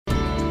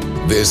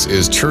This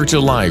is Church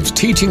Alive's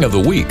Teaching of the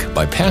Week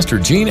by Pastor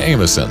Gene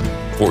Ameson.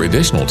 For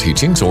additional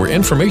teachings or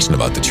information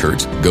about the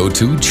church, go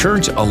to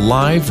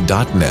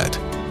churchalive.net.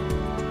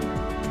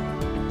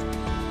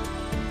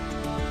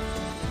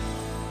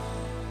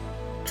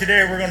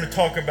 Today we're going to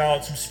talk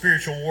about some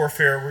spiritual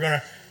warfare. We're going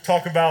to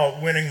talk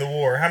about winning the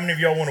war. How many of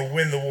y'all want to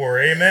win the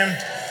war? Amen?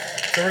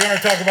 So we're going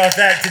to talk about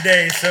that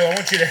today. So I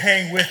want you to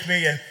hang with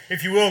me. And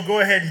if you will, go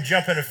ahead and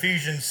jump in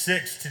Ephesians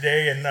 6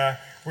 today. And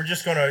we're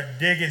just going to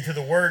dig into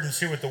the Word and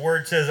see what the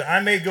Word says. I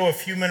may go a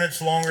few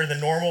minutes longer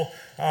than normal.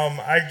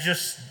 I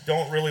just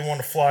don't really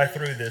want to fly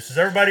through this. Is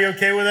everybody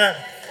okay with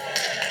that?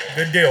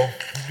 Good deal.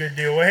 Good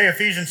deal. Well, hey,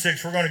 Ephesians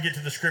 6, we're going to get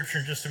to the scripture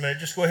in just a minute.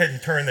 Just go ahead and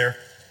turn there.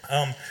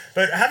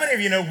 But how many of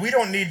you know we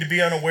don't need to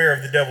be unaware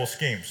of the devil's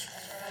schemes?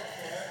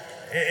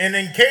 And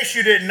in case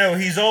you didn't know,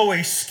 he's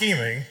always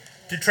scheming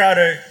to try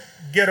to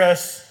get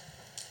us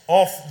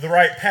off the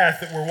right path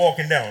that we're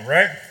walking down,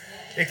 right?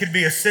 It could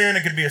be a sin,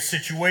 it could be a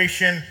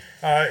situation.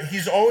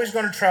 He's always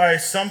going to try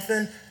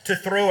something to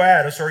throw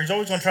at us, or he's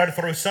always going to try to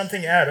throw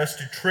something at us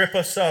to trip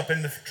us up.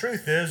 And the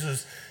truth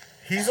is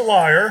he's a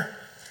liar.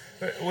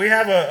 We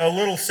have a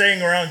little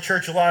saying around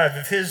Church Alive: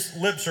 if his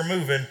lips are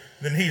moving,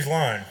 then he's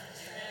lying.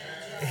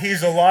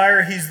 He's a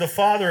liar. He's the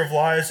father of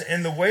lies.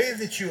 And the way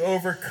that you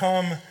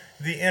overcome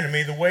the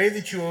enemy, the way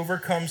that you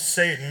overcome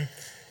Satan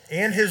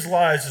and his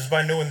lies, is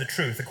by knowing the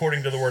truth,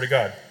 according to the Word of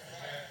God.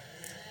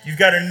 You've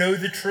got to know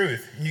the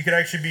truth, and you can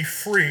actually be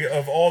free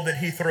of all that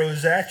he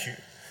throws at you.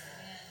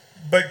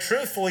 But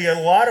truthfully, a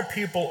lot of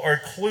people are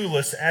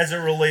clueless as it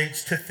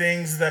relates to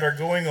things that are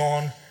going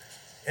on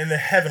in the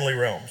heavenly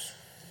realms.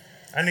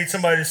 I need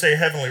somebody to say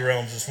heavenly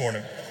realms this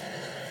morning.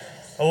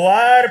 A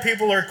lot of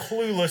people are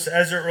clueless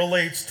as it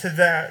relates to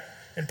that.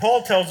 And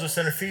Paul tells us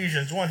in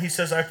Ephesians 1, he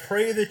says, I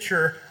pray that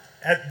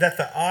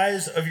the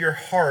eyes of your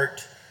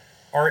heart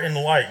are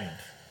enlightened.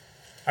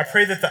 I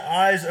pray that the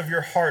eyes of your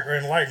heart are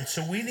enlightened.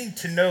 So we need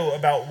to know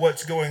about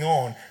what's going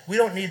on. We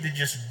don't need to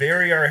just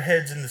bury our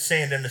heads in the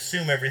sand and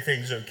assume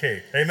everything's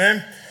okay.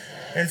 Amen?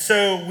 And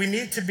so we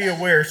need to be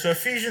aware. So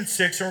Ephesians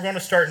 6, and we're going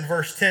to start in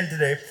verse 10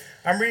 today.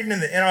 I'm reading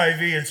in the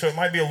NIV, and so it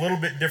might be a little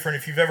bit different.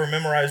 If you've ever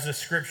memorized this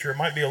scripture, it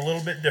might be a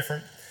little bit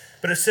different.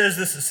 But it says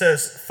this, it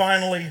says,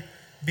 finally,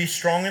 be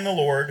strong in the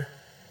Lord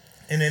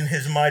and in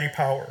his mighty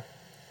power.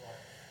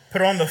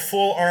 Put on the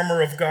full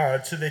armor of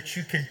God so that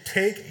you can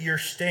take your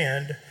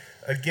stand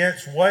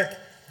against what?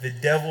 The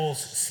devil's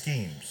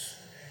schemes.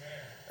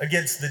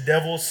 Against the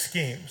devil's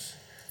schemes.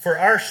 For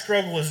our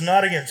struggle is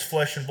not against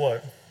flesh and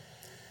blood,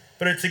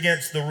 but it's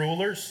against the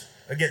rulers,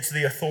 against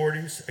the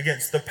authorities,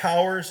 against the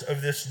powers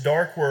of this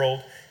dark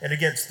world, and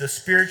against the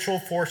spiritual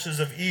forces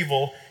of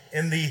evil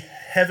in the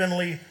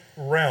heavenly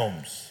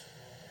realms.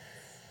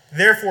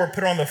 Therefore,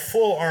 put on the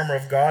full armor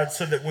of God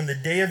so that when the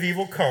day of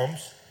evil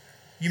comes,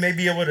 you may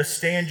be able to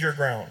stand your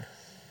ground.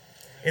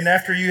 And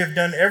after you have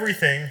done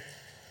everything,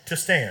 to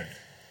stand.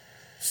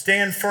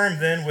 Stand firm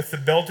then with the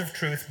belt of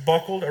truth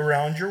buckled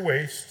around your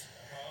waist,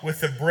 with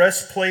the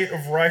breastplate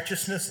of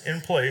righteousness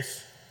in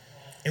place,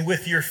 and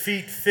with your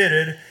feet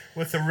fitted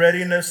with the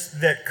readiness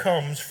that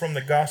comes from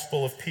the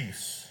gospel of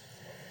peace.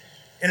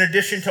 In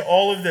addition to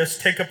all of this,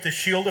 take up the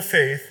shield of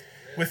faith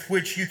with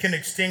which you can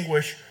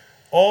extinguish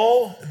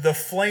all the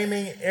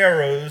flaming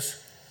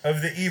arrows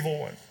of the evil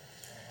one.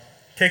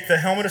 Take the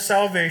helmet of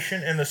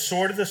salvation and the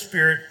sword of the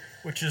Spirit,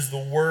 which is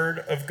the word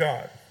of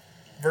God.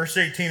 Verse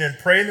 18, and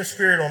pray in the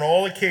Spirit on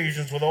all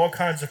occasions with all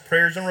kinds of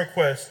prayers and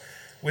requests.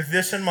 With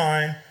this in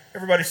mind,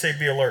 everybody say,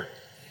 be alert.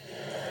 Be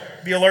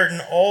alert. Be alert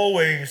and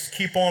always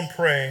keep on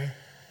praying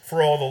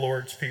for all the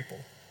Lord's people.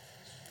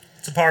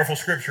 It's a powerful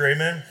scripture,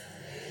 amen?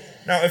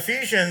 Now,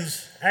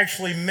 Ephesians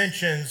actually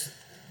mentions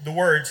the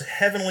words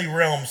heavenly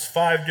realms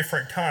 5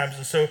 different times.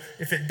 And so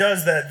if it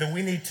does that, then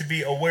we need to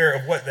be aware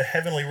of what the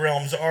heavenly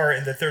realms are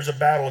and that there's a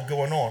battle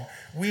going on.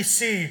 We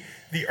see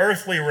the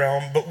earthly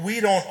realm, but we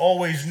don't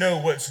always know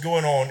what's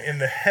going on in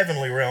the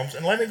heavenly realms.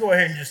 And let me go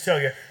ahead and just tell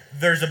you,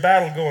 there's a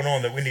battle going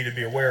on that we need to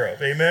be aware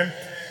of. Amen?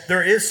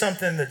 There is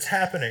something that's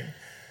happening.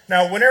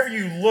 Now, whenever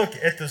you look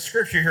at the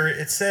scripture here,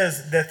 it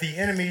says that the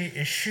enemy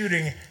is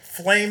shooting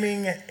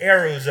flaming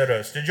arrows at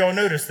us. Did y'all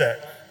notice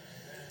that?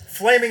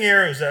 Flaming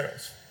arrows at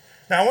us.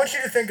 Now, I want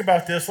you to think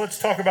about this. Let's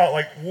talk about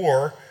like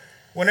war.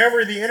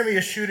 Whenever the enemy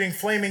is shooting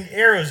flaming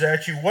arrows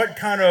at you, what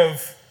kind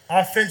of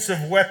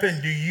offensive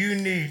weapon do you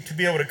need to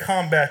be able to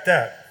combat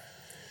that?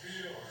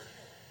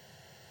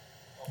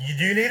 You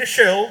do need a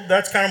shield.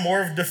 That's kind of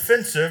more of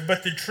defensive.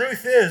 But the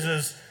truth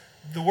is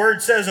the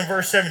word says in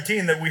verse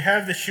 17 that we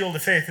have the shield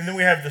of faith and then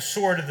we have the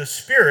sword of the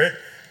Spirit.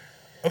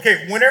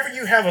 Okay, whenever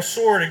you have a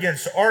sword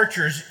against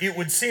archers, it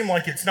would seem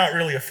like it's not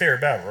really a fair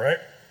battle, right?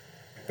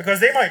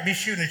 Because they might be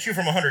shooting at you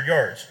from 100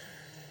 yards.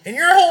 And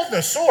you're holding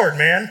a sword,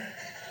 man.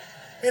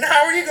 And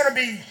how are you going to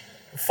be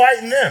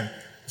fighting them?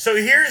 So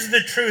here's the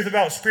truth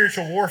about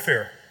spiritual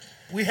warfare.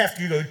 We have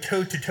to go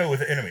toe-to-toe with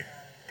the enemy.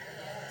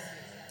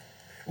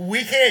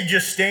 We can't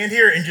just stand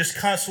here and just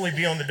constantly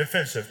be on the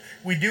defensive.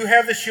 We do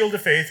have the shield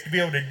of faith to be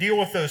able to deal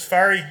with those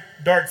fiery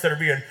darts that are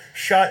being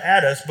shot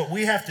at us, but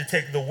we have to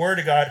take the word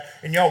of God,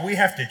 and y'all, we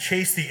have to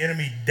chase the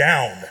enemy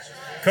down.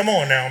 Come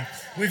on now.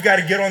 We've got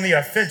to get on the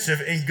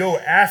offensive and go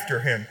after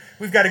him.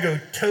 We've got to go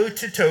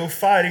toe-to-toe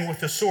fighting with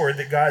the sword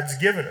that God's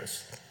given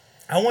us.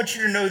 I want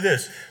you to know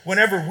this.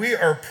 Whenever we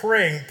are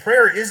praying,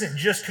 prayer isn't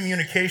just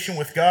communication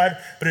with God,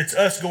 but it's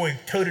us going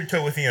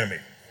toe-to-toe with the enemy.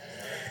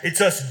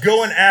 It's us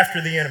going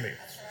after the enemy.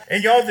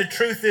 And y'all, the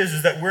truth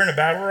is that we're in a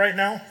battle right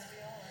now.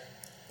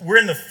 We're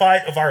in the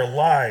fight of our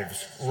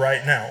lives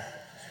right now.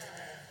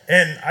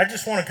 And I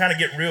just want to kind of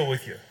get real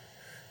with you.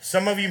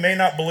 Some of you may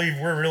not believe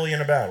we're really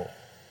in a battle.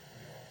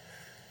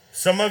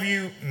 Some of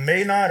you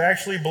may not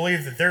actually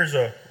believe that there's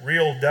a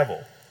real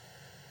devil.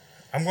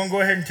 I'm going to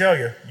go ahead and tell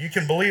you, you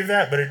can believe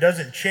that, but it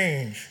doesn't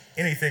change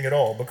anything at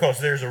all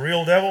because there's a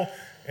real devil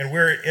and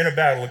we're in a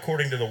battle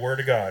according to the Word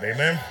of God.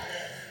 Amen?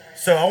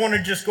 So I want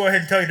to just go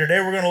ahead and tell you today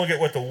we're going to look at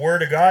what the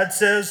Word of God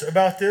says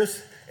about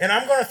this, and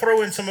I'm going to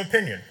throw in some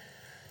opinion.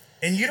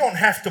 And you don't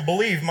have to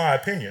believe my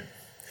opinion.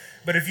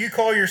 But if you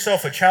call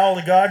yourself a child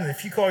of God and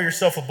if you call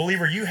yourself a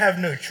believer, you have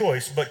no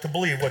choice but to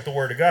believe what the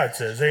Word of God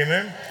says.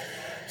 Amen?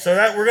 So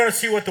that we're going to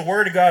see what the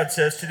Word of God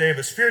says today,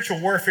 but spiritual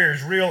warfare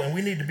is real and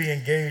we need to be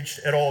engaged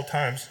at all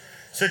times.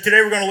 So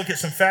today we're going to look at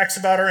some facts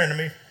about our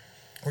enemy.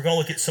 We're going to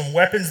look at some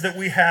weapons that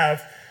we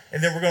have,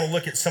 and then we're going to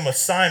look at some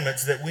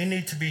assignments that we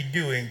need to be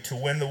doing to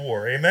win the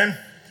war. Amen?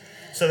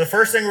 So the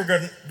first thing we're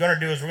going to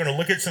do is we're going to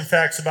look at some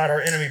facts about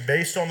our enemy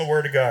based on the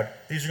Word of God.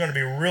 These are going to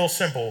be real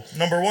simple.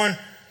 Number one,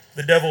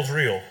 the devil's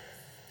real.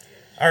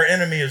 Our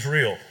enemy is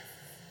real.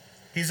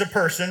 He's a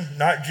person,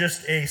 not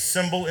just a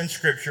symbol in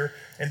Scripture.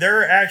 And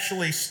there are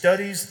actually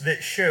studies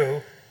that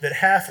show that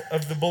half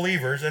of the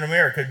believers in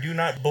America do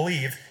not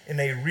believe in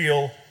a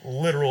real,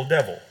 literal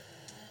devil.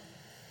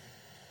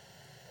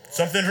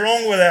 Something's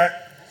wrong with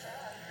that.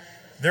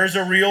 There's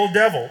a real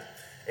devil.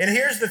 And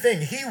here's the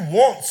thing. He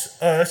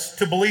wants us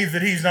to believe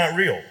that he's not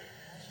real.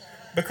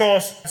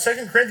 Because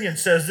 2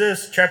 Corinthians says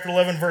this, chapter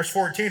 11, verse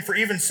 14, for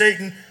even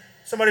Satan,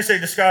 somebody say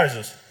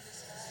disguises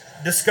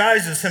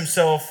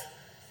himself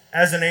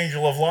as an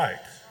angel of light.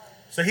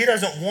 So he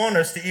doesn't want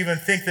us to even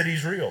think that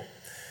he's real.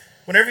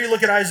 Whenever you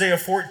look at Isaiah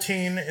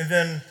 14 and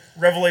then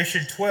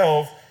Revelation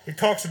 12, it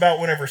talks about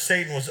whenever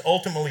Satan was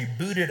ultimately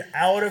booted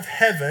out of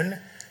heaven,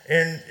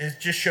 and it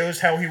just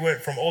shows how he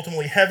went from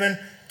ultimately heaven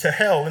to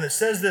hell. And it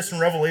says this in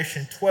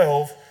Revelation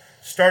 12,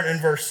 starting in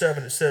verse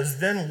 7. It says,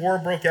 then war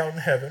broke out in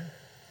heaven,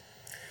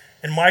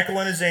 and Michael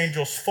and his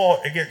angels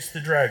fought against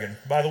the dragon.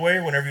 By the way,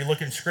 whenever you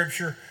look in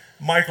Scripture,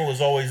 Michael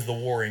is always the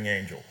warring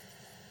angel.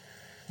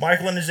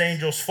 Michael and his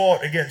angels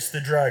fought against the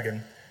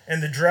dragon,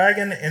 and the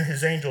dragon and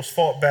his angels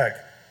fought back,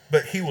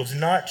 but he was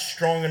not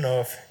strong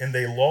enough, and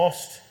they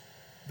lost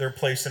their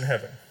place in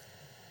heaven.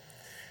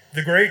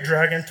 The great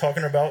dragon,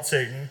 talking about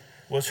Satan,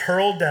 was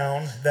hurled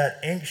down, that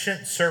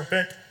ancient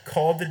serpent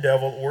called the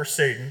devil or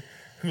Satan,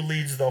 who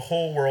leads the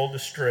whole world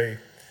astray.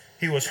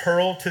 He was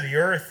hurled to the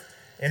earth,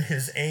 and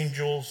his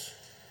angels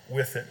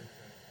with him.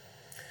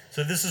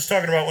 So this is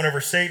talking about whenever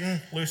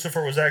Satan,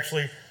 Lucifer, was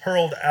actually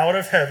hurled out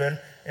of heaven,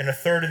 and a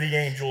third of the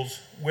angels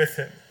with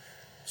him.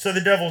 So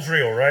the devil's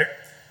real, right?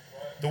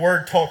 The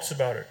Word talks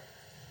about it.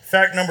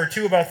 Fact number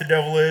 2 about the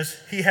devil is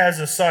he has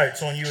his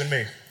sights on you and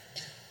me.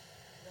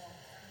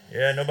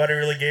 Yeah, nobody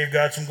really gave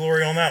God some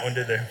glory on that one,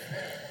 did they?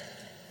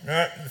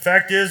 No, the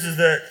fact is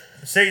that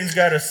Satan's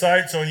got his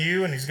sights on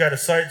you and he's got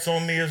his sights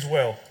on me as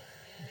well.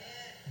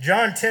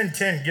 John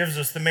 10:10 gives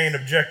us the main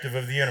objective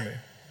of the enemy.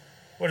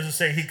 What does it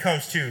say? He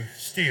comes to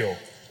steal,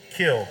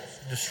 kill,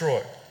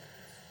 destroy.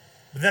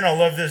 But then I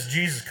love this.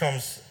 Jesus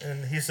comes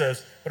and he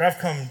says, but I've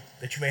come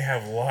that you may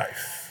have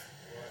life.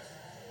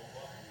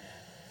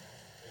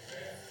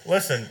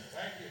 Listen,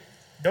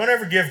 don't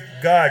ever give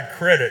God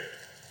credit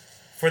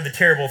for the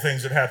terrible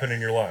things that happen in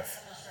your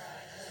life.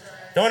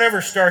 Don't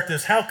ever start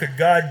this, how could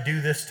God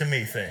do this to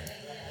me thing.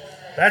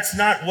 That's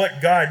not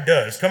what God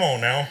does. Come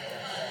on now.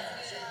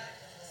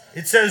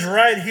 It says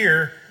right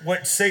here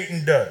what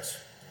Satan does.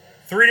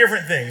 3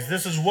 different things.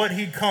 This is what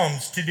he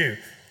comes to do.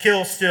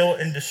 Kill, steal,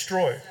 and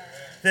destroy.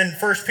 Then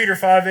 1 Peter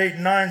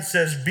 5:8-9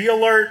 says, be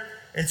alert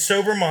and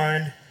sober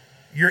mind.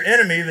 Your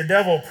enemy, the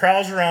devil,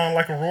 prowls around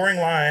like a roaring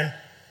lion,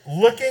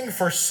 looking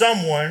for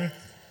someone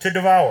to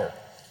devour.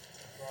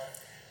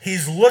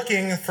 He's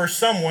looking for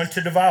someone to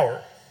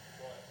devour.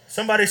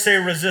 Somebody say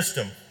resist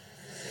him.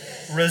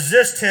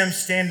 Resist him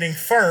standing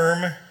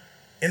firm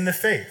in the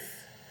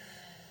faith.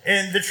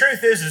 And the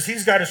truth is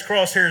he's got his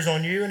crosshairs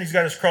on you and he's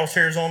got his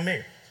crosshairs on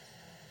me.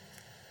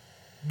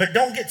 But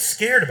don't get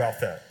scared about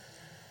that.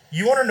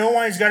 You want to know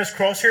why he's got his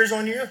crosshairs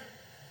on you?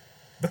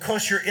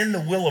 Because you're in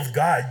the will of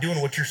God doing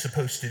what you're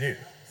supposed to do.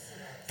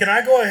 Can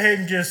I go ahead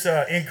and just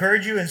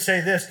encourage you and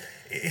say this?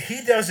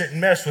 He doesn't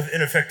mess with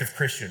ineffective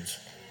Christians.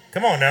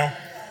 Come on now.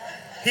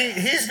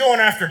 He's going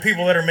after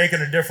people that are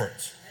making a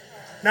difference.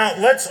 Now,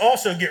 let's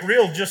also get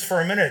real just for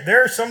a minute.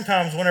 There are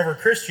sometimes whenever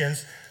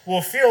Christians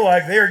will feel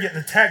like they are getting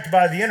attacked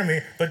by the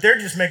enemy, but they're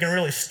just making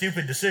really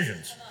stupid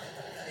decisions.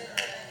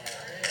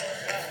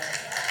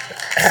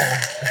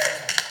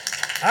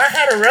 I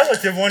had a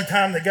relative one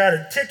time that got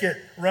a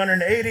ticket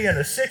running 80 and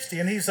a 60,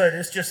 and he said,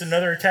 it's just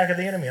another attack of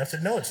the enemy. I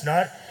said, no, it's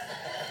not.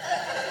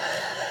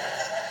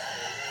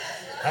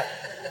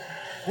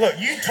 Look,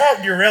 you talk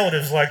to your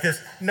relatives like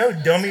this. No,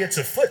 dummy, it's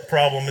a foot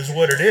problem is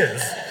what it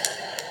is.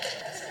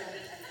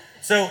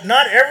 So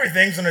not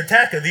everything's an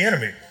attack of the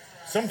enemy.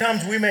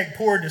 Sometimes we make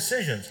poor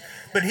decisions.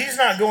 But he's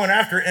not going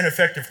after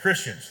ineffective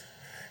Christians.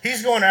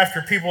 He's going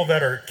after people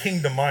that are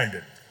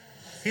kingdom-minded.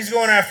 He's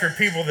going after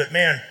people that,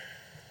 man,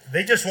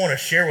 they just want to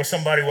share with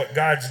somebody what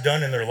God's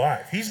done in their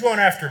life. He's going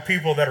after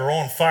people that are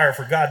on fire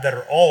for God, that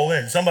are all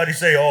in. Somebody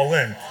say all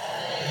in.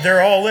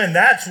 They're all in.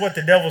 That's what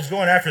the devil's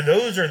going after.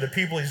 Those are the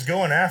people he's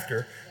going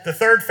after. The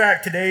third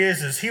fact today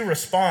is he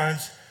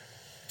responds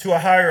to a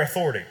higher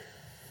authority.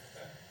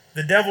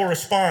 The devil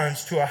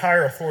responds to a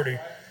higher authority.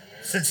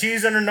 Since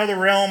he's in another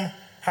realm,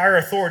 higher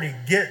authority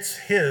gets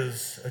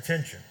his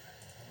attention.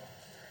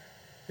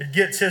 It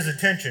gets his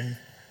attention.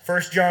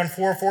 1 John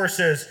 4:4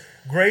 says,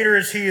 greater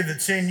is he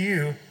that's in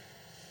you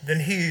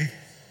than he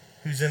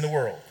who's in the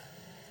world.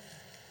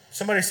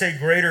 Somebody say,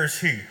 greater is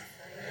he.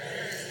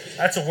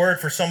 That's a word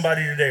for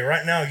somebody today.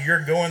 Right now,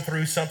 you're going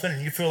through something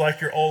and you feel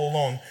like you're all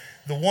alone.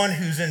 The one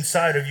who's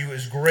inside of you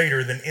is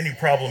greater than any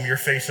problem you're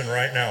facing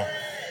right now.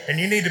 And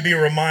you need to be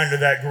reminded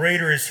that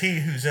greater is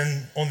he who's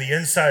on the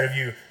inside of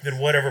you than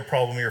whatever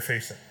problem you're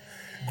facing.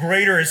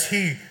 Greater is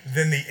he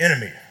than the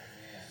enemy.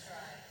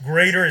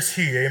 Greater is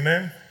he,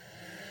 amen?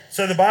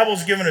 So the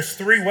Bible's given us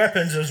 3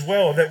 weapons as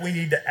well that we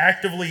need to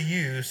actively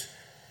use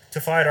to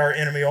fight our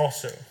enemy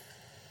also.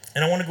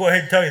 And I want to go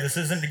ahead and tell you, this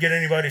isn't to get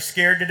anybody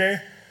scared today.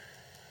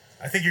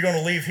 I think you're going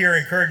to leave here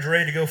encouraged,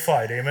 ready to go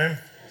fight, amen?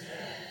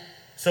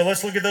 So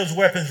let's look at those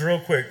weapons real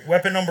quick.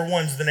 Weapon number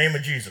 1 is the name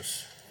of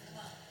Jesus.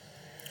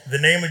 The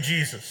name of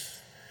Jesus.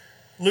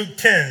 Luke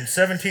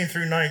 10:17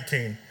 through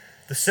 19.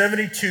 The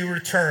 72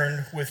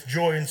 returned with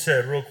joy and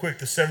said, real quick,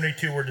 the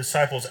 72 were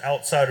disciples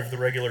outside of the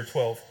regular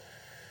 12.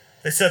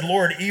 They said,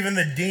 Lord, even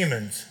the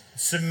demons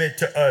submit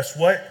to us.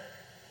 What?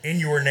 In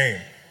your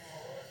name.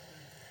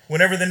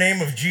 Whenever the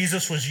name of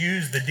Jesus was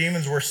used, the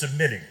demons were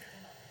submitting.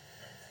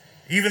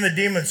 Even the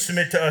demons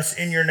submit to us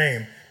in your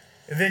name.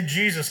 And then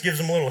Jesus gives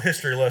them a little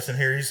history lesson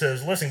here. He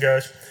says, listen,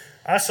 guys,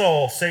 I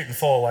saw Satan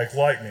fall like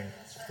lightning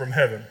from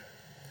heaven.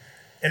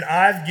 And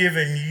I've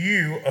given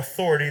you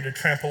authority to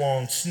trample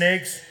on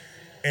snakes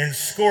and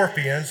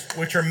scorpions,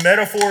 which are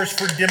metaphors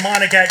for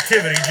demonic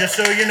activity, just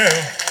so you know.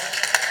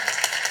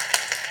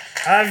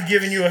 I've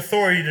given you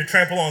authority to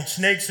trample on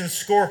snakes and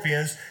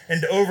scorpions and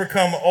to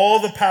overcome all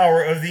the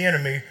power of the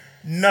enemy.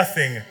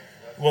 Nothing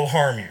will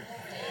harm you.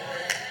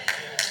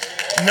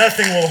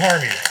 Nothing will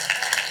harm you.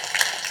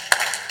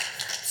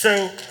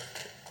 So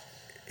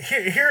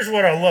here's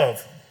what I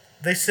love.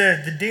 They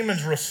said the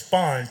demons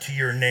respond to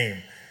your name.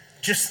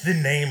 Just the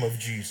name of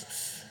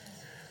Jesus.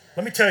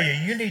 Let me tell you,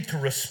 you need to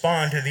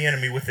respond to the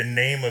enemy with the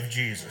name of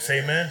Jesus.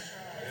 Amen?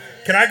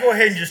 Can I go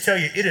ahead and just tell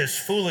you, it is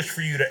foolish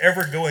for you to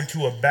ever go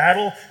into a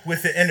battle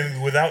with the enemy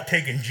without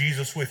taking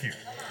Jesus with you.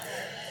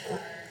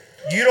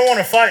 You don't want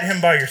to fight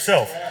him by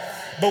yourself.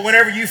 But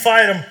whenever you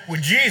fight him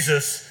with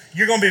Jesus,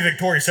 you're going to be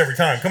victorious every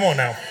time. Come on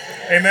now.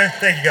 Amen?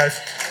 Thank you, guys.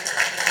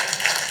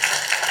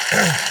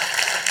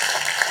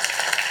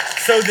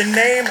 So the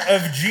name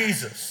of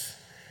Jesus.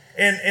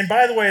 And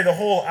by the way, the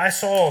whole I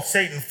saw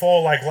Satan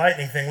fall like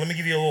lightning thing, let me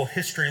give you a little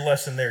history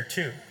lesson there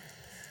too.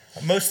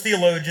 Most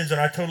theologians, and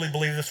I totally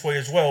believe this way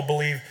as well,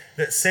 believe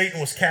that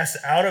Satan was cast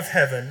out of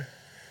heaven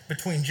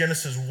between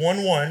Genesis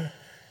 1:1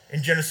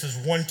 and Genesis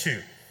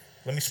 1:2.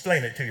 Let me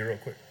explain it to you real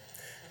quick.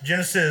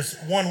 Genesis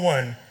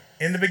 1:1,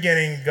 in the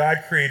beginning,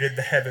 God created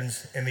the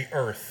heavens and the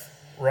earth,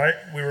 right?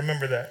 We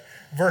remember that.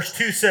 Verse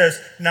 2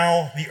 says,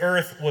 now the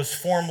earth was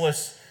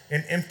formless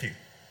and empty.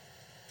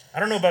 I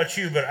don't know about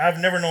you, but I've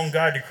never known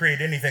God to create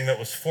anything that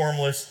was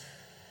formless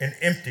and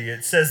empty.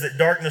 It says that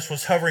darkness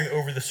was hovering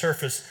over the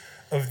surface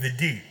of the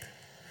deep.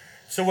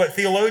 So what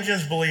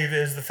theologians believe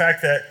is the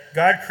fact that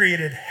God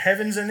created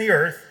heavens and the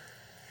earth,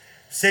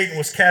 Satan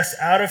was cast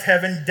out of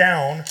heaven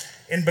down,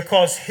 and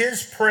because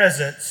his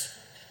presence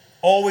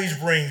always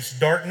brings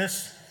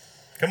darkness,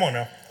 come on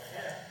now,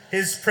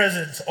 his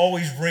presence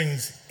always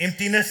brings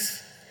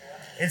emptiness,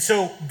 and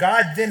so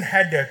God then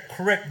had to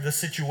correct the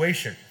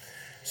situation.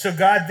 So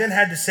God then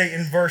had to say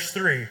in verse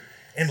 3,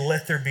 and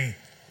let there be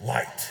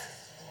light.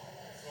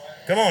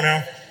 Come on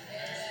now.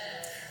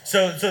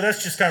 So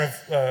that's just kind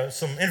of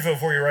some info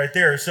for you right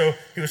there. So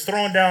he was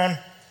thrown down,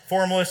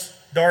 formless,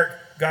 dark.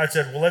 God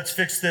said, well, let's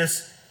fix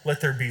this.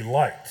 Let there be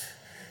light.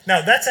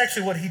 Now, that's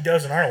actually what he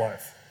does in our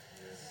life.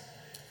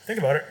 Think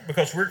about it.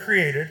 Because we're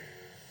created,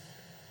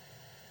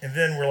 and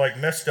then we're like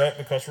messed up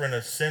because we're in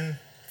a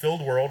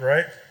sin-filled world,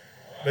 right?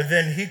 But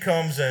then he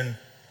comes and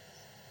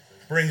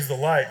brings the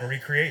light and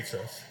recreates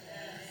us.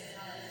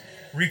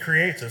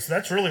 Recreates us.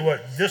 That's really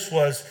what this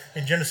was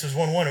in Genesis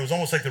 1:1. It was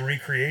almost like the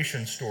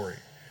recreation story.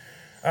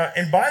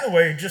 And by the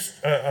way, just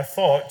a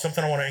thought,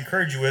 something I want to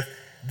encourage you with.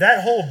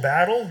 That whole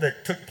battle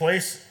that took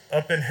place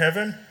up in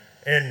heaven,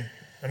 and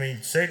I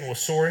mean, Satan was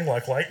soaring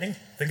like lightning.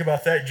 Think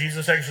about that.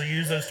 Jesus actually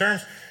used those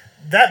terms.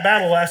 That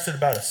battle lasted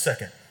about a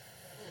second.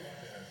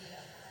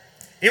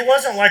 It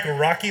wasn't like a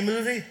Rocky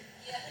movie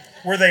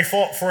where they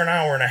fought for an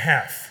hour and a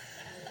half.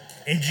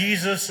 And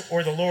Jesus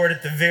or the Lord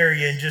at the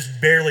very end just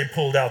barely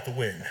pulled out the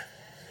win.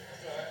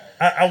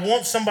 I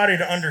want somebody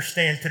to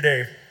understand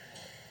today,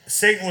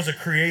 Satan was a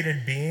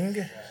created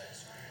being,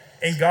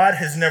 and God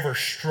has never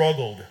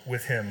struggled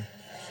with him.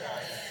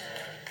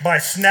 By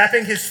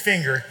snapping his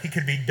finger, he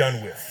could be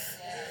done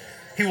with.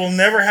 He will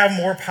never have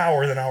more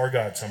power than our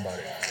God,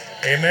 somebody.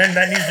 Amen?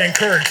 That needs to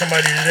encourage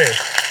somebody today.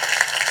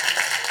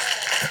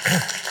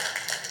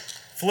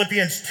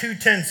 Philippians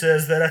 2:10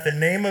 says that at the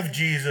name of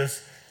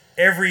Jesus,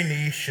 every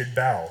knee should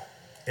bow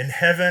in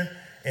heaven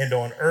and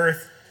on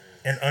earth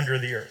and under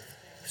the earth.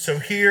 So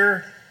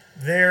here,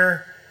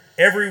 there,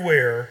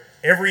 everywhere,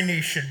 every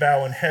knee should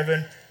bow in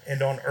heaven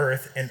and on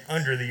earth and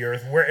under the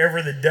earth.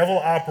 Wherever the devil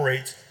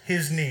operates,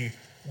 his knee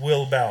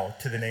will bow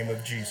to the name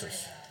of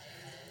Jesus.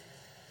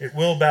 It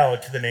will bow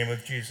to the name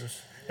of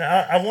Jesus.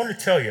 Now, I want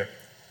to tell you,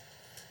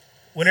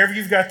 whenever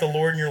you've got the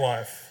Lord in your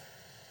life,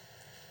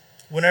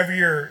 whenever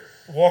you're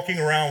walking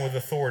around with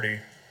authority,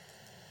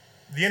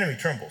 the enemy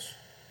trembles.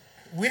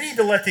 We need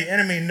to let the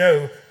enemy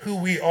know who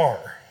we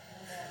are.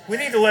 We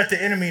need to let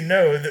the enemy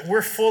know that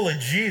we're full of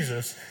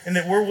Jesus and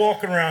that we're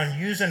walking around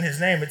using his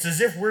name. It's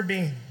as if we're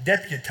being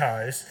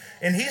deputized,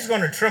 and he's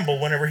going to tremble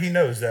whenever he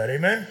knows that.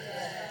 Amen?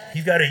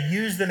 You've got to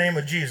use the name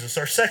of Jesus.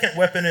 Our second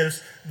weapon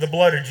is the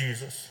blood of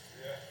Jesus.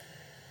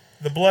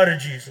 The blood of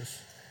Jesus.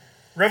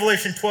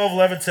 Revelation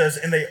 12:11 says,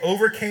 and they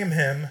overcame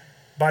him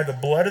by the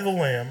blood of the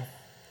Lamb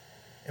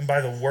and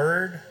by the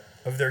word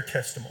of their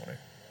testimony.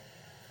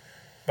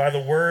 By the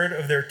word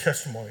of their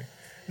testimony.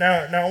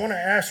 Now I want to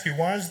ask you,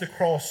 why is the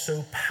cross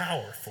so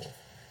powerful?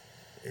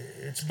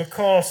 It's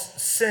because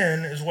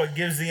sin is what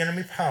gives the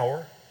enemy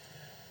power.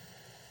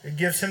 It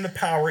gives him the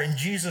power, and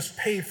Jesus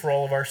paid for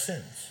all of our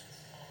sins.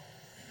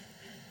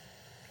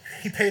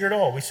 He paid it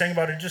all. We sang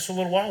about it just a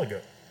little while ago.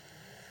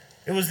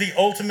 It was the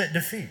ultimate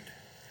defeat.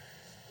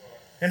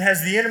 And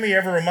has the enemy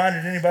ever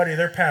reminded anybody of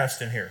their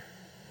past in here?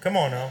 Come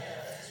on now.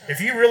 If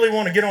you really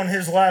want to get on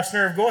his last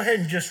nerve, go ahead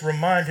and just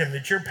remind him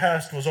that your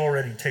past was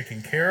already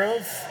taken care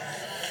of.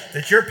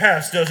 That your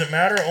past doesn't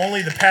matter.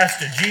 Only the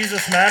past of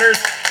Jesus matters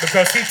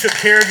because he took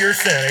care of your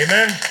sin.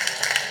 Amen?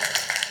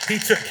 He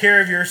took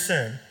care of your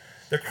sin.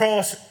 The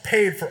cross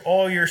paid for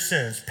all your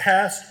sins,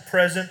 past,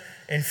 present,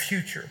 and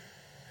future.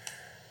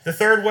 The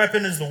third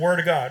weapon is the Word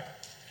of God.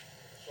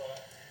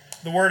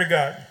 The Word of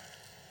God.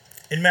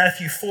 In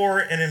Matthew 4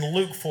 and in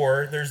Luke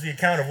 4, there's the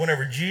account of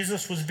whenever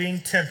Jesus was being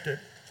tempted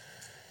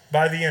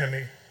by the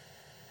enemy.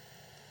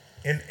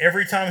 And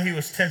every time he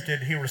was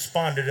tempted, he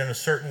responded in a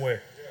certain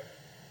way.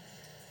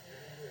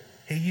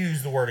 He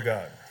used the Word of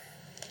God.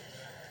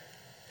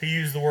 He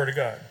used the Word of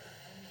God.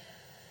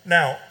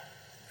 Now,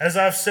 as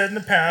I've said in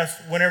the past,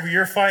 whenever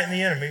you're fighting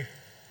the enemy,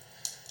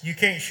 you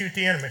can't shoot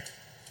the enemy.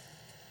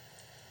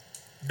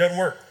 It doesn't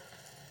work.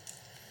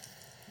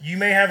 You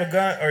may have a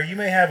gun, or you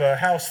may have a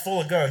house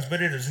full of guns,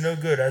 but it is no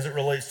good as it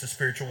relates to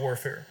spiritual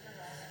warfare.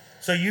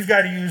 So you've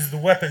got to use the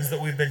weapons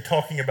that we've been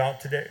talking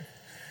about today.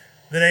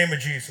 The name of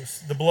Jesus,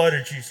 the blood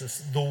of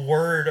Jesus, the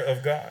Word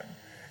of God.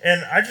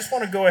 And I just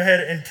want to go ahead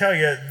and tell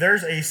you,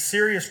 there's a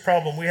serious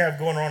problem we have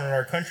going on in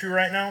our country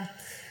right now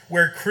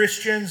where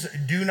Christians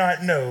do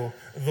not know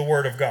the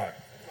Word of God.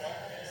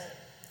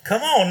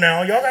 Come on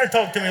now, y'all got to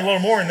talk to me a little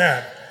more than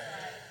that.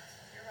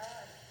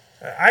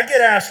 I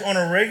get asked on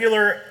a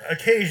regular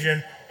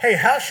occasion, hey,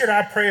 how should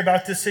I pray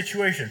about this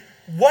situation?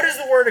 What does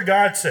the Word of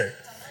God say?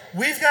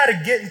 We've got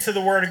to get into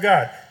the Word of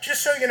God.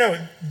 Just so you know,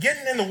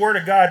 getting in the Word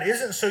of God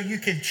isn't so you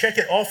can check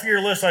it off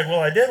your list like, well,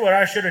 I did what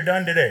I should have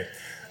done today.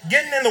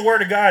 Getting in the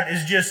Word of God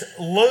is just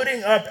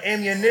loading up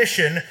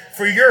ammunition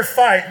for your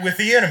fight with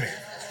the enemy.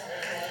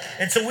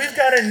 And so we've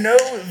got to know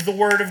the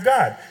Word of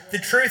God. The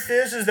truth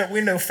is that we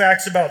know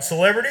facts about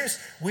celebrities.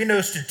 We know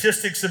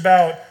statistics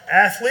about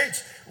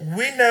athletes.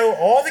 We know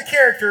all the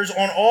characters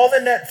on all the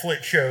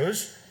Netflix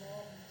shows.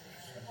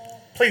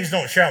 Please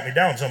don't shout me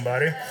down,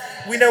 somebody.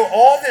 We know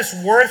all this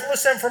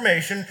worthless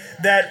information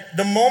that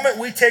the moment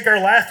we take our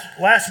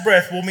last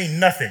breath will mean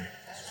nothing.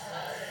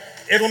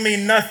 It'll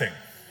mean nothing.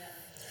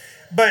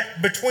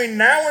 But between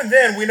now and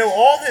then, we know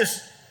all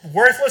this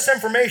worthless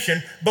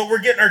information, but we're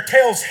getting our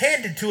tails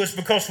handed to us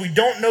because we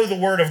don't know the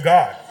Word of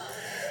God.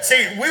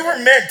 See, we were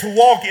meant to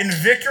walk in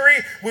victory.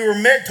 We were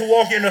meant to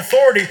walk in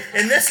authority.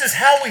 And this is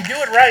how we do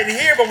it right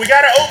here, but we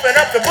got to open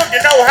up the book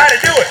to know how to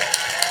do it.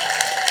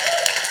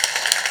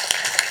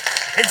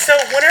 And so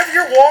whenever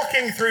you're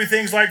walking through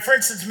things like, for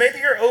instance, maybe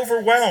you're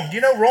overwhelmed.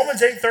 You know,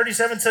 Romans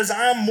 8:37 says,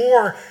 I am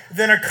more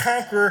than a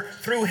conqueror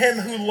through him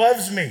who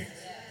loves me.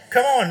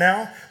 Come on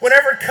now.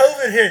 Whenever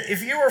COVID hit,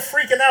 if you were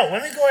freaking out,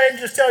 let me go ahead and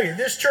just tell you,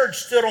 this church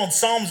stood on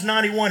Psalms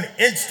 91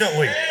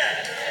 instantly.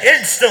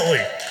 Instantly.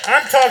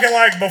 I'm talking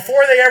like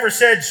before they ever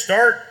said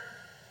start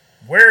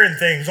wearing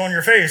things on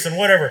your face and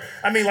whatever.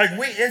 I mean, like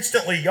we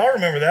instantly, y'all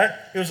remember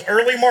that? It was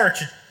early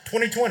March of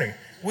 2020.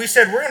 We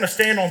said we're going to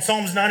stand on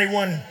Psalms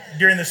 91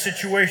 during this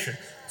situation.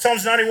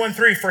 Psalms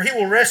 91:3, for he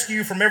will rescue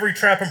you from every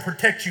trap and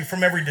protect you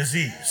from every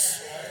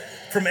disease,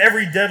 from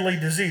every deadly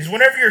disease.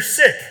 Whenever you're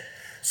sick,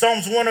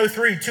 Psalms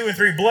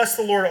 103:2-3, bless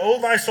the Lord, O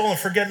my soul, and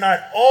forget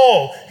not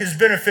all his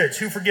benefits,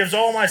 who forgives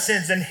all my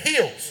sins and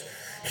heals.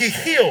 He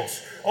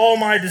heals all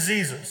my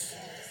diseases.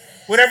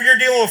 Whenever you're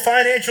dealing with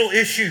financial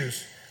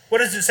issues, what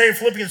does it say in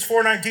Philippians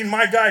 4:19?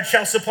 My God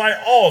shall supply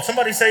all,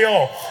 somebody say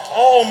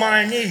all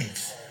my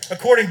needs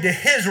according to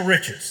his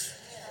riches.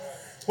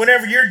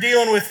 Whenever you're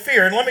dealing with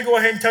fear, and let me go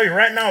ahead and tell you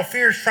right now,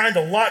 fear is trying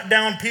to lock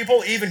down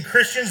people, even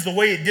Christians, the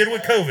way it did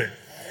with COVID,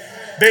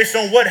 based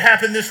on what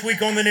happened this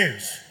week on the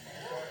news.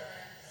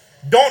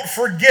 Don't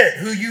forget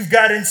who you've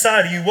got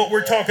inside of you, what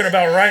we're talking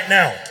about right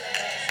now.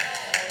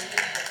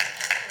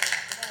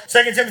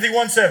 2 Timothy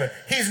 1:7,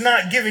 he's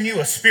not giving you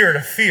a spirit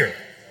of fear.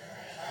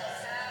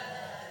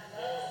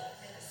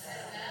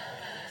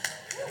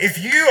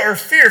 If you are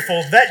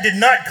fearful, that did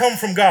not come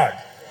from God.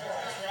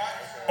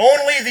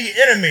 Only the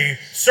enemy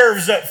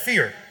serves up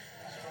fear.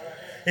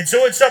 And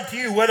so it's up to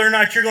you whether or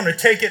not you're going to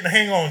take it and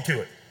hang on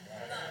to it.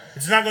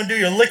 It's not going to do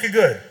you a lick of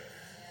good.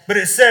 But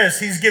it says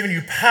he's given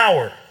you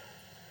power,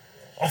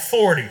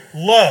 authority,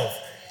 love,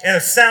 and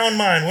a sound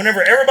mind.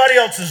 Whenever everybody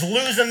else is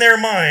losing their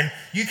mind,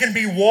 you can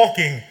be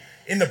walking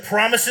in the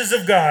promises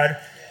of God.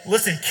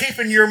 Listen,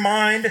 keeping your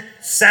mind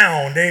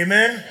sound.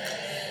 Amen?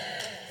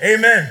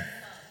 Amen.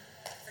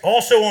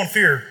 Also on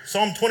fear,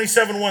 Psalm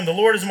 27:1, the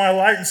Lord is my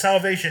light and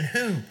salvation.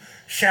 Who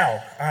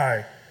shall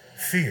I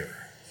fear?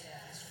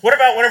 What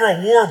about whenever a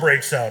war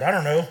breaks out? I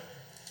don't know.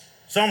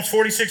 Psalms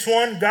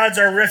 46:1, God's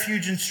our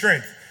refuge and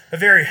strength, a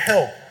very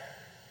help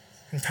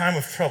in time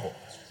of trouble.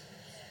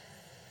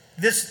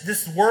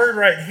 This word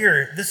right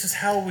here, this is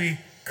how we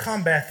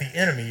combat the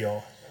enemy,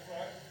 y'all.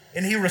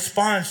 And he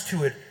responds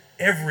to it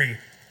every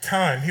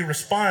time. He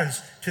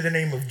responds to the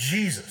name of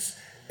Jesus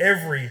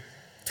every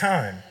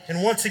time.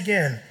 And once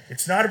again,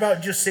 it's not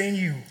about just saying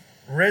you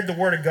read the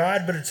word of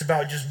God, but it's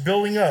about just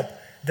building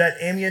up that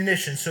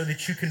ammunition so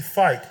that you can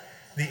fight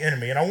the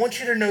enemy. And I want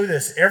you to know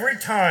this, every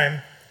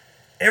time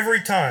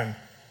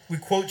we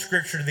quote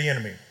scripture to the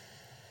enemy,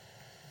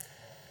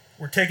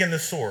 we're taking the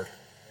sword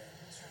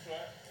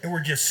and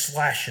we're just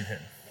slashing him.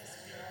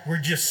 We're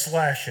just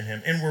slashing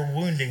him and we're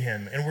wounding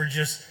him and we're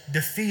just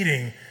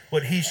defeating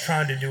what he's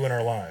trying to do in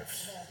our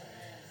lives.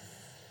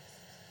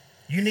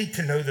 You need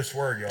to know this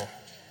word, y'all.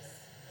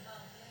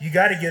 You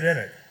got to get in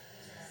it.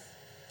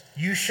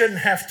 You shouldn't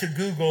have to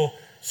Google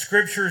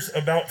scriptures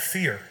about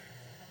fear.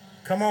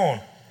 Come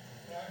on.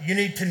 You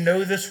need to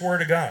know this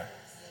word of God.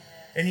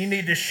 And you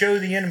need to show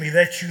the enemy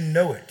that you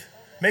know it.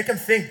 Make him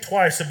think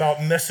twice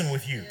about messing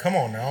with you. Come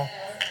on now.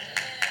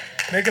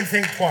 Make him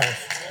think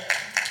twice.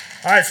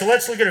 All right, so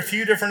let's look at a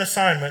few different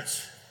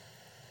assignments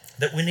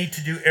that we need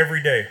to do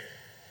every day.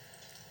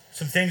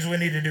 Some things we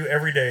need to do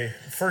every day.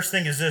 The first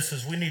thing is this,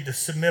 is we need to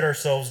submit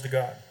ourselves to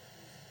God.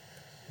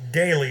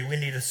 Daily, we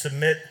need to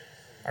submit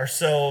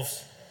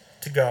ourselves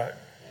to God.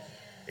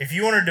 If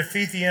you want to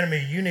defeat the enemy,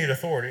 you need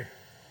authority.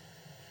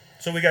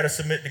 So we got to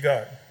submit to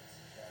God.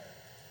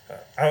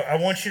 I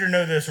want you to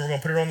know this, and we're going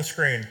to put it on the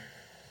screen.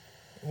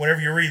 Whenever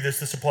you read this,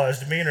 this applies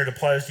to me, and it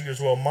applies to you as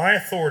well. My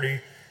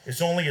authority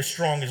is only as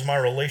strong as my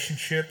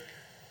relationship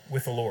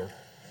with the Lord.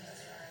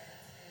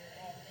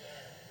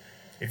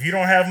 If you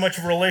don't have much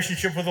of a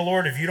relationship with the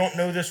Lord, if you don't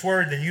know this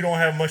word, then you don't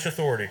have much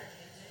authority.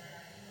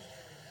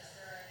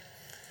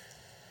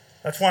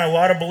 That's why a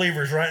lot of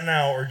believers right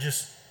now are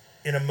just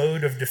in a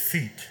mode of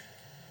defeat.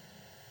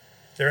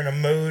 They're in a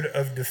mode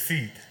of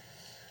defeat.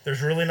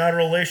 There's really not a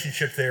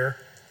relationship there,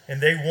 and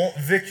they want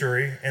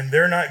victory, and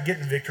they're not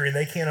getting victory, and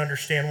they can't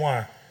understand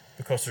why.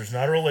 Because there's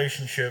not a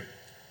relationship,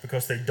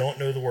 because they don't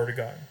know the Word of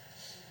God.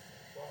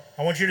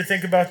 I want you to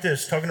think about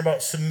this, talking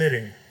about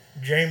submitting.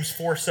 James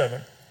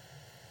 4:7.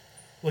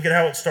 Look at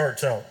how it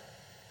starts out.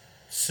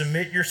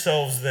 Submit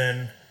yourselves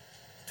then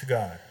to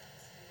God.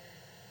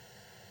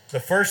 The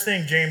first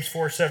thing James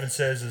 4:7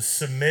 says is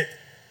submit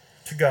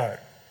to God.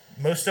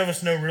 Most of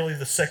us know really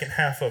the second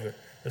half of it.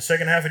 The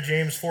second half of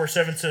James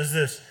 4:7 says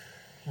this,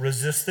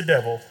 resist the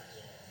devil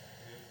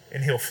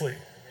and he'll flee.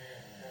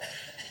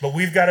 But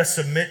we've got to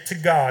submit to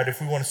God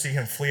if we want to see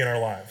him flee in our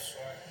lives.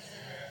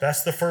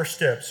 That's the first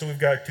step. So we've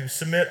got to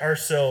submit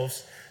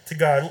ourselves to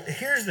God.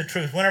 Here's the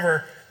truth.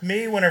 Whenever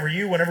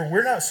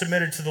we're not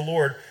submitted to the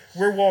Lord,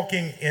 we're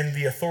walking in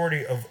the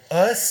authority of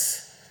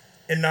us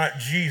and not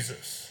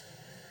Jesus.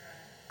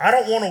 I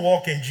don't want to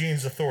walk in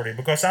Gene's authority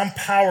because I'm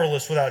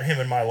powerless without him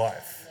in my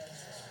life.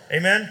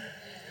 Amen?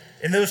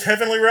 In those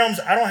heavenly realms,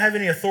 I don't have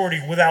any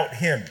authority without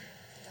him.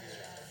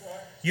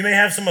 You may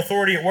have some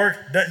authority at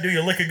work, doesn't do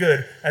you a lick of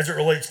good as it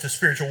relates to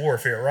spiritual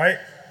warfare, right?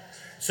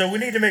 So we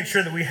need to make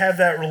sure that we have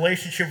that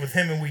relationship with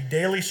him and we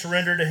daily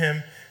surrender to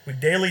him, we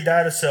daily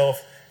die to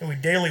self, and we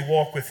daily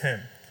walk with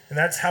him. And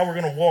that's how we're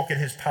going to walk in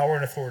his power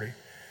and authority.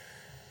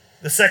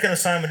 The second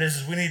assignment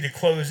is we need to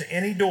close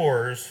any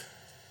doors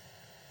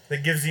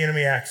that gives the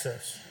enemy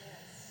access.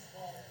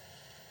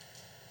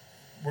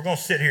 We're going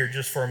to sit here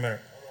just for a minute.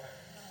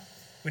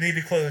 We need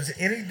to close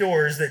any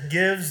doors that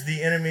gives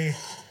the enemy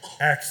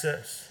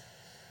access.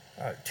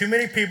 Too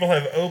many people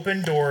have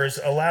opened doors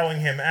allowing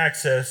him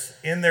access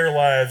in their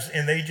lives,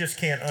 and they just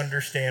can't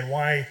understand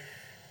why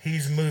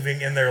he's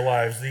moving in their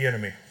lives, the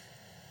enemy.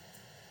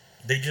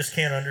 They just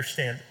can't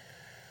understand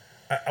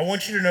it. I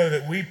want you to know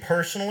that we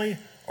personally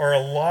are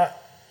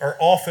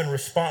often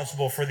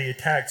responsible for the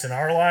attacks in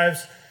our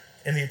lives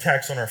and the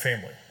attacks on our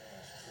family.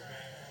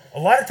 A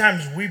lot of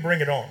times we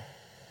bring it on.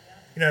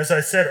 As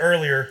I said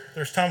earlier,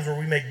 there's times where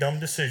we make dumb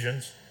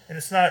decisions, and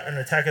it's not an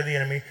attack of the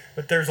enemy,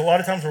 but there's a lot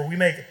of times where we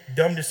make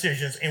dumb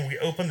decisions and we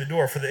open the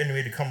door for the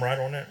enemy to come right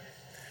on in.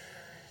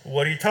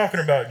 What are you talking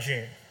about,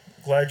 Gene?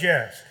 Glad you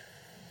asked.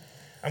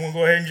 I'm going to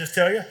go ahead and just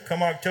tell you,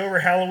 come October,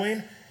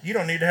 Halloween, you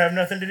don't need to have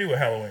nothing to do with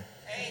Halloween.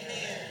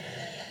 Amen.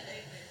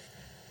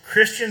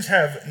 Christians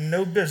have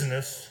no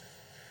business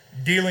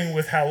dealing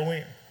with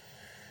Halloween.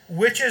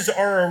 Witches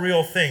are a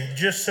real thing,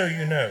 just so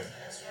you know.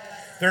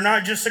 They're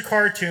not just a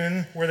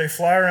cartoon where they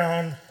fly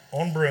around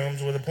on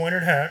brooms with a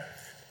pointed hat.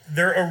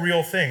 They're a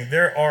real thing.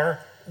 There are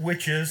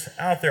witches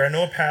out there. I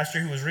know a pastor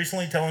who was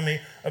recently telling me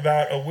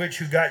about a witch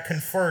who got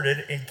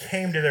converted and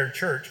came to their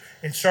church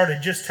and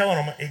started just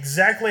telling them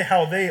exactly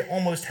how they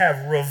almost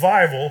have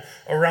revival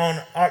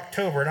around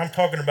October. And I'm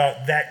talking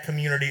about that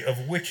community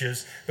of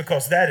witches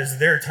because that is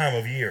their time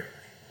of year.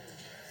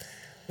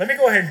 Let me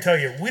go ahead and tell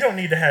you, we don't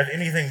need to have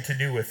anything to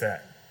do with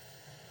that.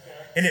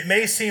 And it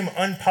may seem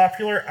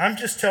unpopular. I'm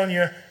just telling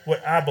you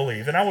what I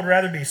believe. And I would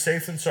rather be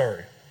safe than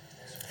sorry.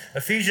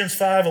 Ephesians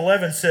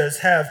 5:11 says,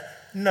 have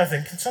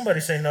nothing. Can somebody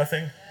say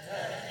nothing?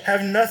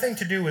 Have nothing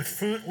to do with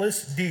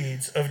fruitless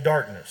deeds of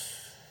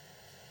darkness.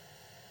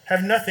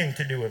 Have nothing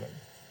to do with them.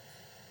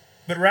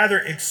 But rather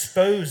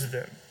expose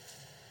them.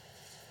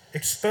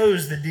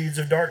 Expose the deeds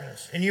of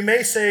darkness. And you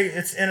may say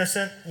it's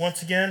innocent.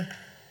 Once again,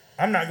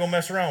 I'm not going to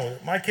mess around with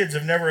it. My kids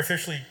have never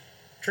officially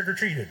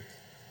trick-or-treated.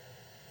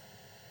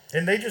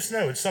 And they just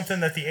know it's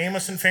something that the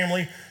Amoson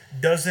family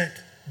doesn't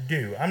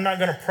do. I'm not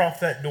going to prop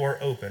that door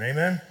open.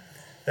 Amen?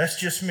 That's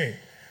just me.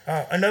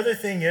 Another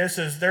thing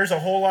is there's a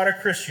whole lot of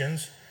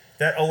Christians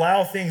that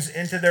allow things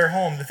into their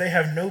home that they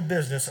have no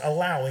business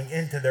allowing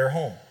into their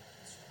home.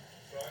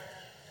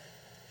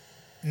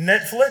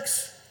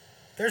 Netflix,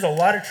 there's a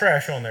lot of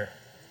trash on there.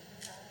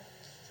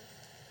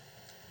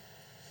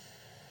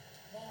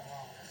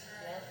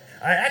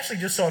 I actually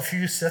just saw a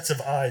few sets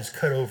of eyes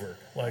cut over,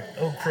 like,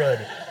 oh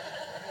crud.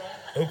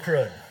 Oh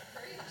crud.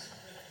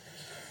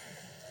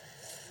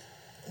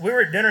 We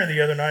were at dinner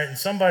the other night and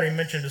somebody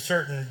mentioned a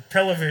certain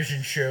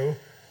television show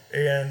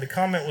and the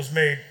comment was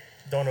made,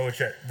 don't know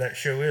what that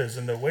show is.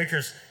 And the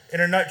waitress, in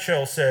a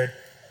nutshell, said,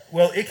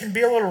 well, it can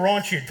be a little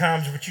raunchy at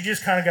times, but you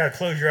just kind of got to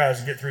close your eyes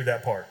and get through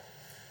that part.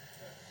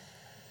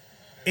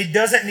 It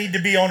doesn't need to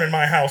be on in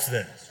my house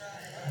then.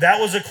 That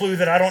was a clue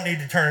that I don't need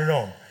to turn it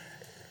on.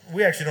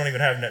 We actually don't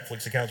even have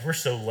Netflix accounts. We're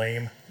so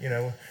lame,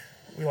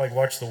 We like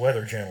watch the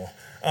Weather Channel.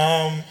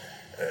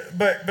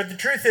 But the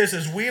truth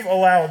is we've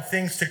allowed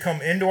things to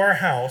come into our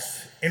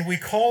house and we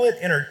call it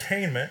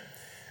entertainment,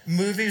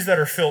 movies that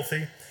are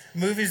filthy,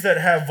 movies that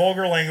have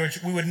vulgar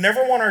language. We would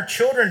never want our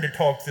children to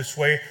talk this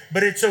way,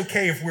 but it's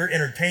okay if we're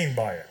entertained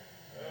by it.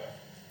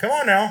 Come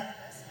on now.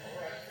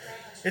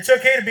 It's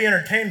okay to be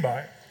entertained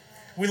by it.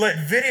 We let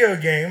video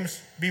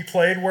games be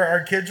played where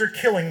our kids are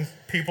killing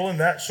people and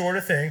that sort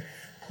of thing,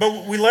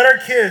 but we let our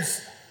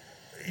kids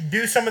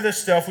do some of this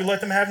stuff. We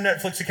let them have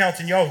Netflix accounts,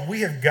 and y'all,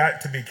 we have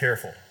got to be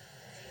careful.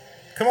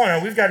 Come on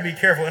now, we've got to be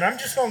careful. And I'm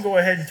just going to go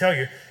ahead and tell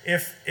you,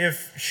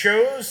 if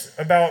shows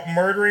about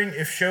murdering,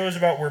 if shows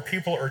about where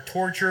people are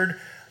tortured,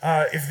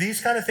 if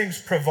these kind of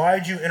things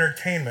provide you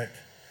entertainment,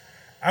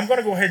 I'm going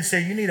to go ahead and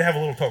say you need to have a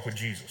little talk with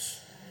Jesus.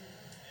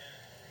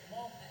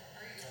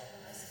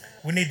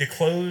 We need to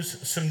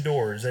close some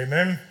doors,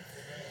 amen?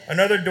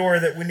 Another door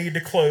that we need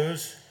to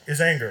close is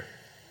anger.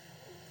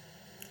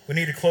 We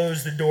need to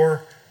close the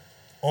door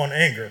on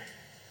anger.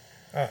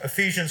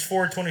 Ephesians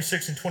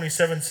 4:26 and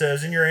 27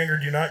 says, in your anger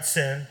do not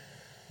sin,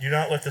 do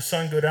not let the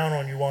sun go down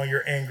on you while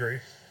you're angry,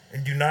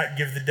 and do not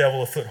give the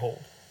devil a foothold.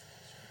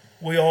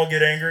 We all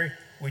get angry,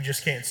 we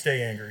just can't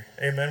stay angry.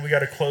 Amen? We got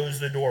to close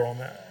the door on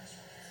that.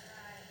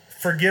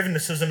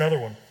 Forgiveness is another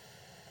one.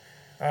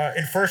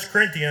 In 1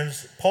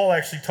 Corinthians, Paul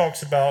actually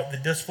talks about the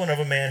discipline of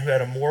a man who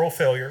had a moral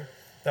failure.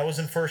 That was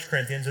in 1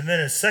 Corinthians. And then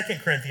in 2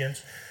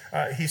 Corinthians,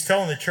 he's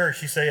telling the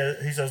church, he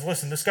says,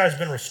 listen, this guy's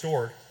been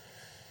restored.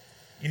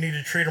 You need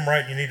to treat him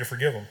right and you need to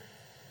forgive him.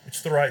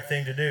 It's the right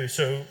thing to do.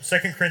 So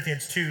 2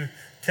 Corinthians 2:10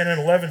 and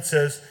 11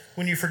 says,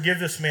 when you forgive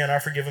this man, I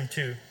forgive him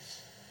too.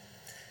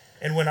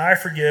 And when I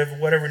forgive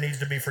whatever needs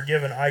to be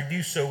forgiven, I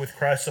do so with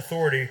Christ's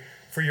authority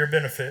for your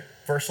benefit.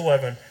 Verse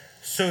 11,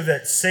 so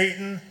that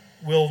Satan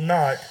will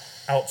not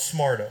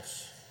outsmart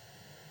us,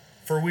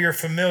 for we are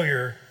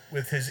familiar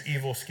with his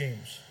evil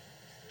schemes.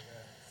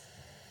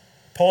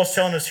 Paul's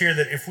telling us here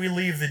that if we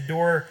leave the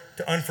door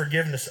to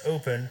unforgiveness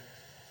open,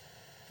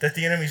 that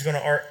the enemy's going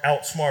to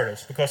outsmart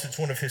us because it's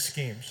one of his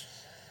schemes.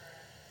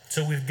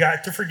 So we've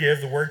got to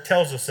forgive. The word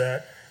tells us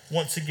that,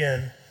 once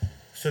again,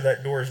 so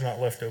that door is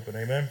not left open.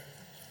 Amen?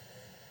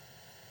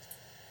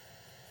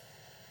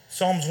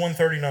 Psalms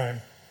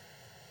 139,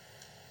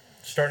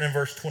 starting in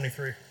verse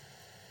 23.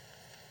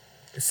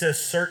 It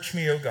says, search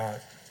me, O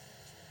God.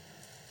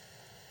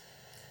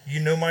 You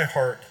know my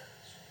heart.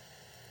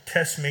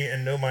 Test me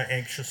and know my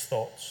anxious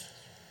thoughts.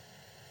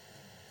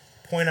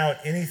 Point out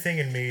anything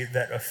in me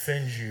that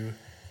offends you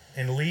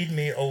and lead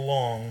me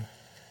along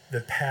the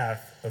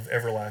path of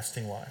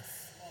everlasting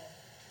life.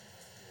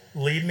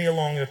 lead me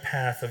along the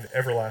path of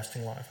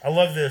everlasting life. I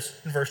love this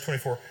in verse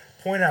 24.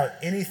 Point out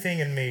anything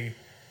in me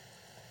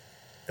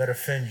that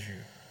offends you.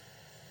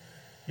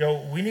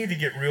 We need to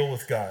get real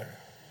with God.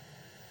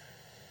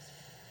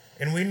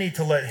 And we need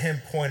to let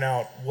him point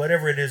out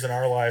whatever it is in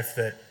our life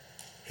that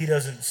he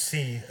doesn't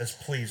see as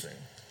pleasing.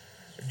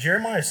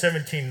 Jeremiah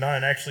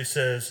 17:9 actually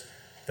says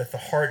that the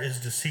heart is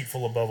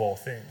deceitful above all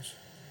things.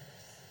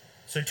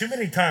 So too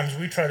many times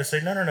we try to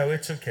say, no,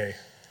 it's okay.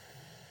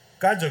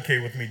 God's okay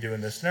with me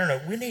doing this.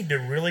 No. We need to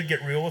really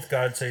get real with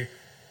God and say,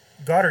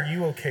 God, are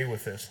you okay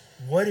with this?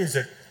 What is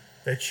it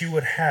that you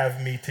would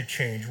have me to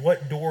change?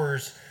 What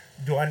doors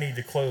do I need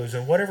to close?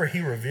 And whatever he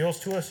reveals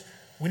to us,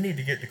 we need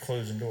to get to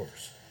closing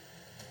doors.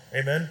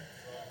 Amen?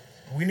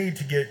 We need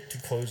to get to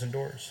closing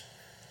doors.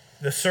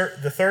 The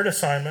third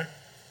assignment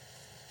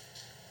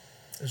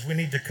is we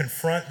need to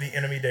confront the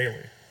enemy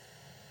daily.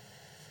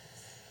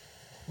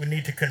 We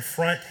need to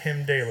confront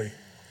him daily.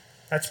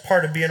 That's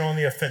part of being on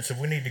the offensive.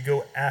 We need to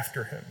go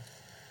after him.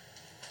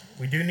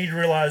 We do need to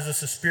realize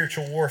this is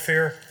spiritual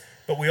warfare,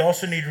 but we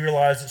also need to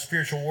realize that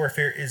spiritual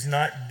warfare is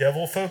not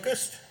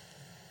devil-focused.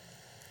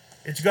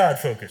 It's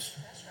God-focused,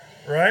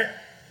 right?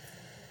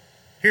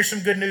 Here's some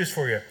good news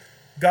for you.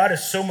 God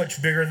is so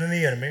much bigger than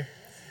the enemy.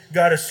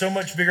 God is so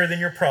much bigger than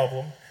your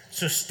problem.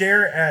 So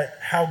stare at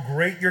how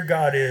great your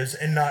God is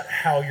and not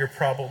how your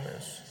problem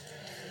is.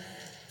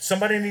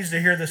 Somebody needs to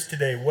hear this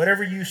today.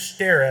 Whatever you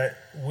stare at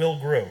will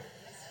grow.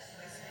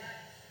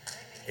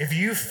 If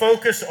you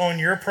focus on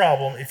your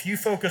problem, if you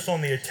focus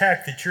on the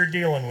attack that you're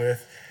dealing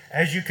with,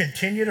 as you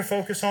continue to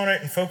focus on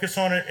it and focus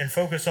on it and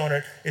focus on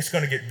it, it's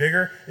going to get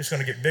bigger, it's going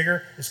to get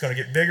bigger, it's going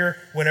to get bigger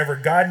whenever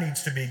God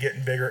needs to be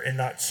getting bigger and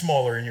not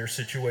smaller in your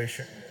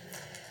situation.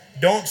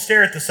 Don't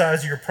stare at the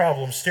size of your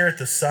problem, stare at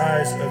the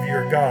size of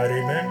your God,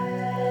 amen?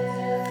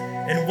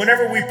 And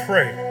whenever we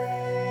pray,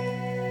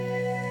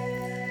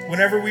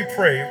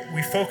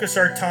 we focus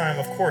our time,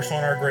 of course,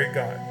 on our great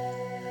God.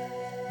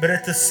 But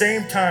at the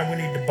same time, we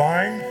need to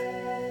bind,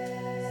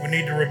 we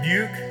need to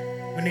rebuke,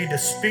 we need to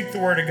speak the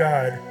word of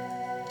God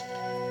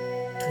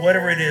to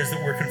whatever it is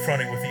that we're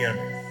confronting with the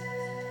enemy.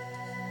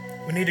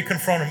 We need to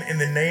confront him in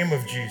the name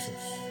of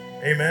Jesus.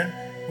 Amen?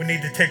 We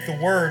need to take the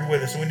word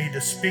with us. We need to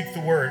speak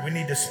the word. We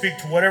need to speak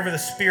to whatever the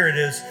spirit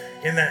is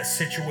in that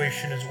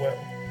situation as well.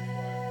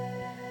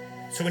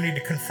 So we need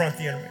to confront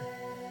the enemy.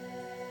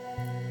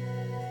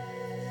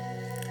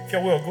 If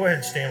y'all will, go ahead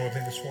and stand with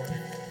me this morning.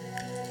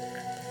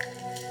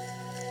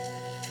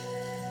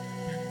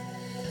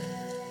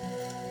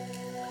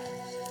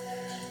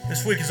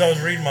 This week as I was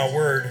reading my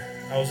word,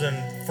 I was in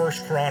 1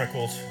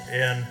 Chronicles,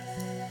 and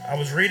I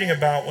was reading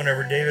about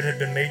whenever David had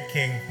been made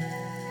king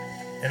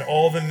and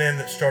all the men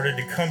that started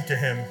to come to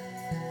him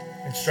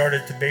and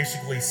started to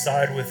basically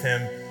side with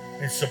him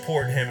and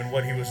support him in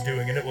what he was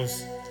doing. And it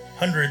was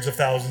hundreds of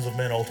thousands of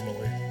men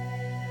ultimately.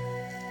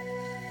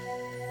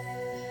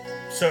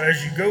 So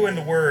as you go in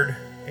the word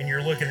and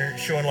you're looking at it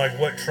showing like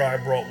what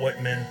tribe brought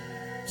what men,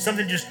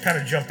 something just kind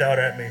of jumped out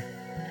at me.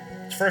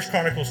 It's 1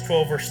 Chronicles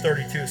 12 verse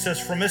 32. It says,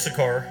 from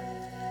Issachar,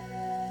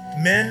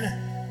 men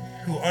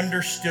who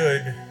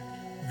understood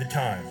the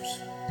times.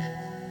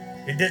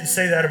 It didn't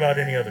say that about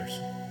any others.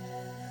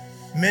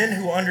 Men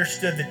who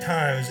understood the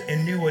times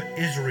and knew what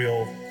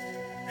Israel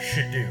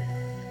should do.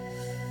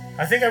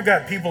 I think I've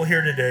got people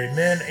here today,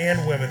 men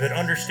and women, that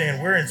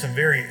understand we're in some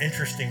very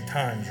interesting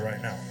times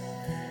right now.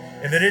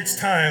 And that it's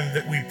time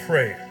that we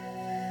pray.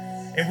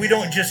 And we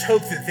don't just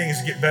hope that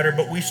things get better,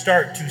 but we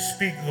start to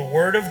speak the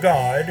word of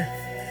God.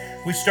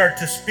 We start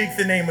to speak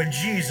the name of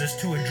Jesus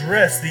to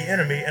address the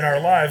enemy in our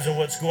lives and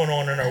what's going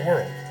on in our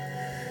world.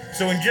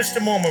 So in just a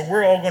moment,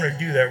 we're all going to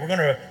do that. We're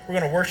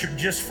going to worship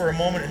just for a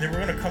moment, and then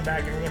we're going to come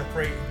back and we're going to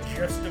pray in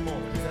just a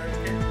moment. Is that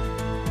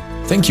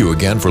okay? Thank you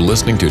again for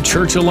listening to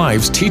Church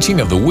Alive's Teaching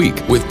of the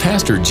Week with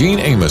Pastor Gene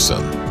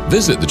Ameson.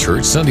 Visit the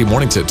church Sunday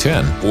mornings at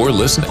 10 or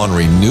listen on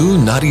Renew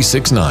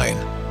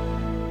 96.9.